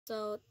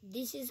So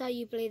this is how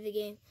you play the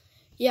game.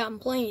 Yeah, I'm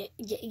playing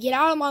it. Get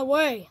out of my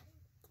way.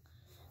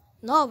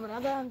 No,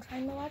 brother, I'm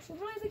trying to watch you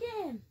play the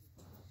game.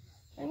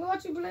 I'm trying to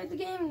watch you play the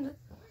game.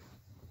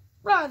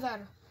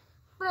 Brother,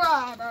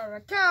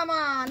 come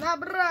on,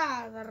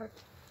 brother.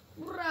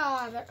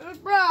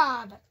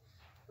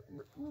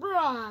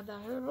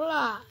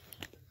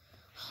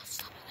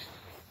 Stop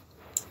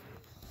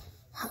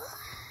it.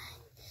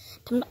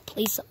 Time to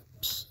play some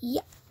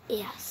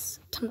PS.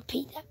 Time to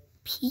play that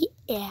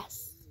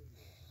PS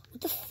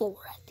with the 4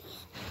 at the end.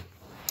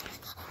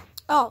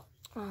 Oh,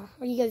 what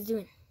are you guys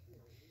doing?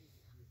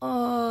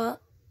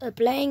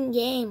 Playing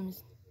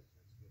games.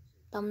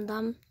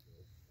 Dum.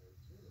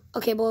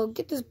 Okay, well,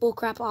 get this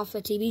bullcrap off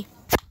the TV.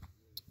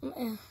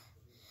 I'm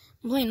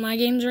playing my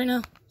games right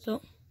now,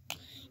 so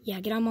yeah,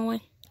 get out of my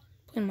way.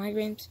 Playing my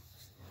games.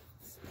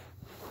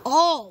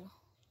 Oh,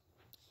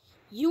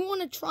 you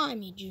want to try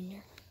me,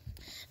 Junior?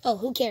 Oh,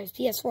 who cares?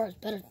 PS4 is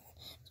better.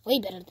 It's way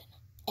better than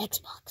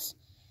Xbox.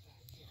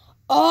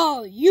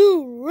 Oh,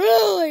 you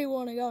really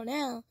want to go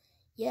now?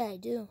 Yeah, I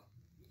do.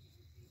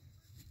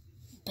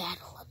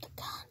 Battle of the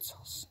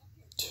consoles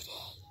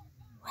today,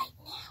 right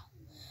now.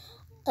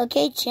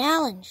 Okay,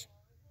 challenge.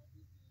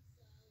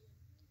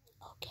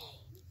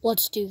 Okay,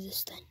 let's do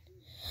this then.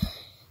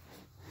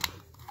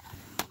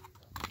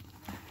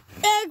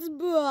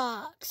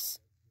 Xbox.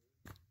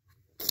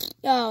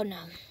 Oh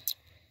no.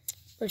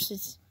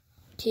 Versus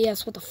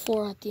PS with the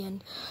 4 at the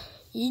end.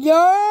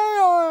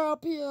 Yeah,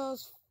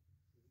 PS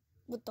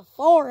with the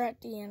 4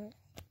 at the end.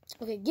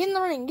 Okay, get in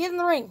the ring.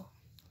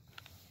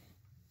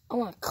 I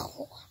want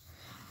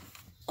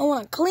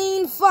a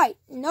clean fight.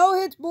 No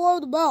hits below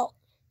the belt.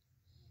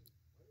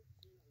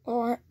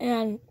 Or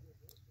in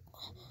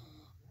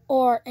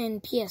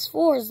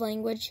PS4's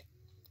language,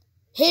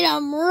 hit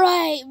him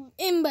right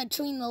in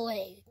between the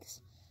legs.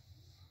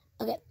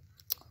 Okay,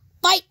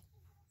 fight.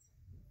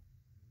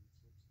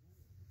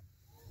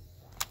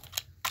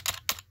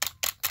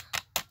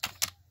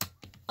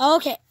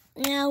 Okay,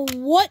 now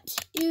what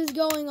is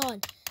going on?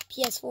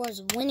 PS4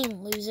 is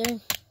winning, loser.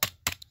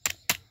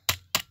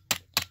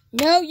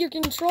 No, your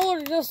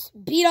controller just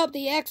beat up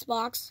the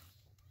Xbox.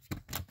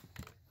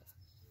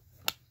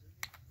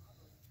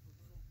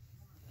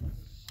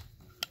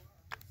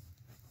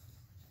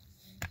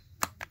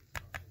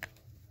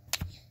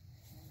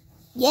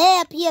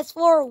 Yeah,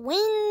 PS4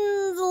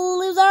 wins,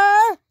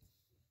 loser.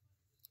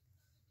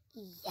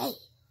 Yay.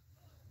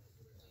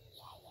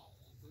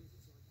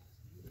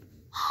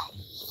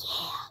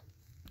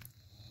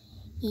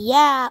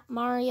 Yeah,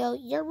 Mario,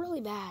 you're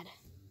really bad.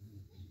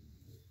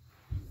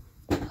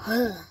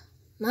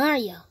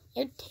 Mario,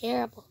 you're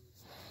terrible.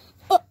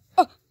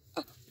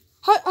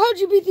 How'd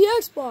you beat the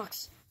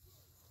Xbox?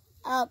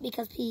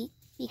 Because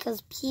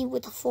P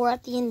with the 4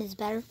 at the end is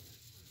better.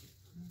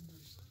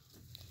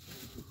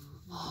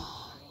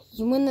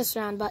 You win this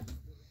round, but...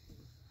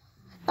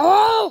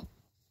 Oh!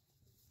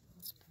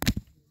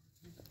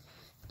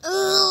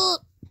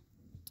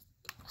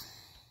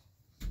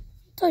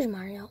 Told you,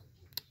 Mario.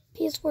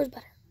 PS4 is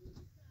better.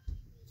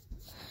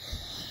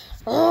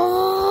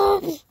 Oh!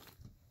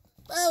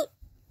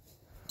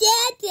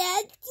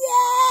 Dad!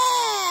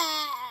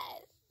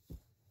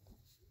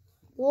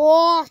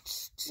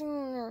 Watch,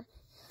 Junior.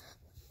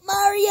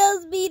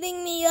 Mario's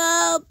beating me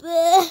up.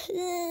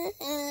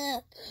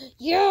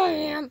 Yeah, I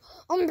am.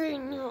 I'm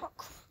beating you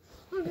up.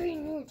 I'm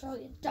beating you until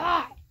you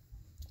die.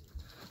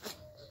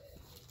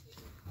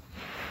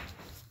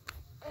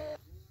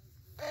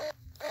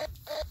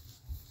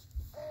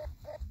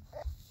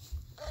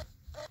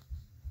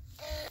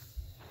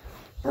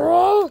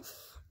 Bro,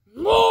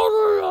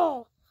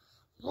 Mario!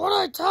 What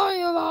I tell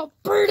you about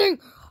beating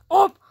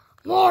up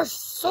my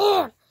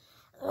son?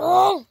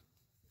 Oh!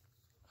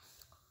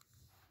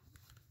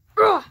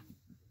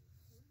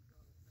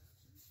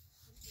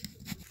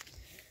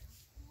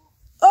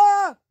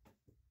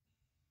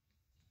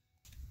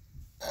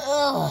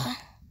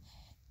 I'll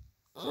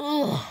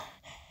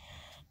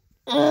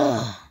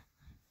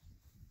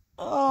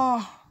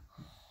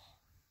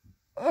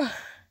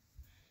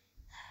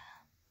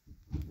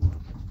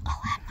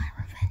have my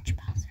revenge,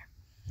 Bowser.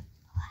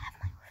 I'll have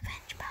my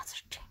revenge,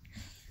 Bowser.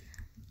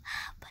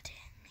 But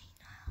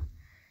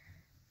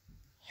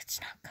it's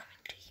not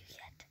coming to you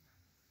yet.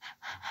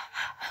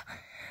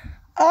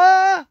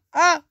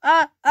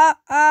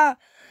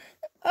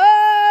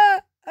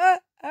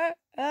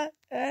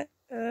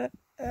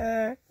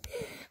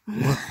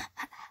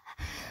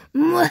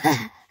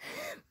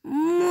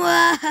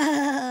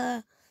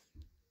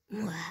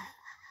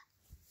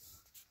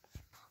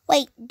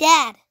 Wait,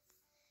 Dad.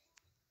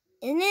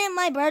 Isn't it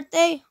my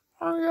birthday?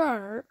 Oh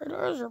yeah, it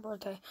is your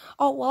birthday.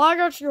 Oh well, I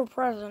got you a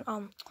present.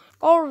 Go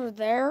over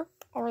there,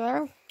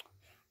 in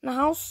the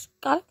house.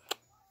 Got it?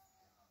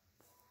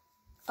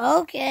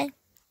 Okay.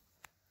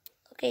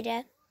 Okay,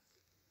 Dad.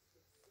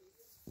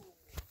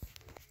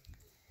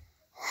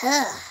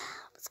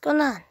 What's going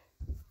on?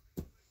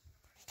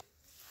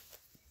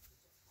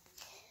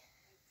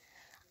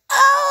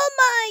 Oh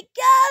my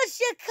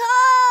gosh, a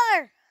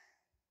car!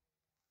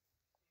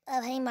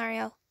 Oh, hey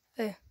Mario.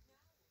 Hey.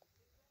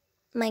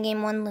 My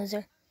game won,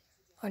 loser.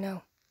 Oh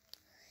no.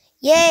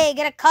 Yay,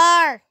 get a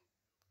car.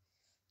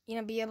 You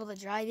gonna be able to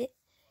drive it?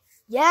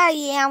 Yeah,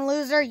 you am,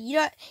 loser.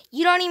 You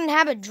don't even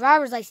have a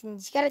driver's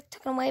license. You got it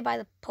taken away by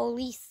the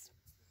police.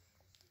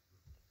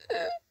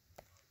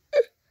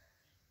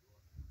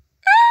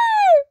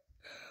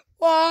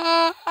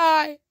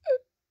 Why?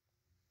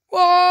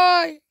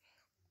 Why?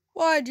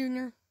 Why,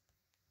 Junior?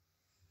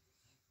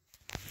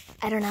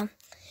 I don't know.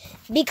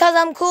 Because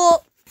I'm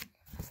cool.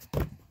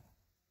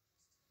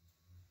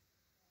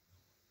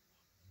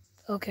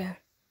 Okay.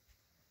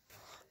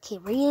 Okay,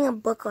 reading a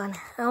book on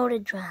how to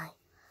drive.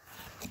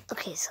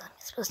 Okay, so I'm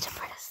supposed to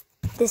press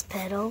this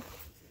pedal.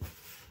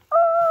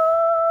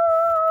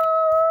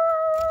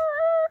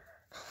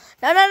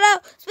 No.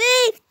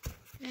 Speed!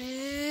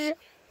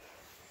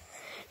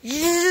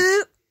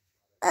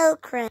 Oh,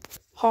 crap.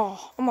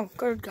 Oh, I'm a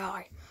good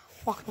guy.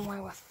 Walking away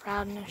with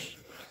proudness.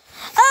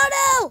 Oh,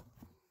 no!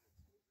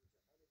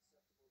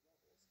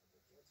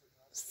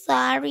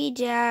 Sorry,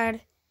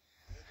 Dad.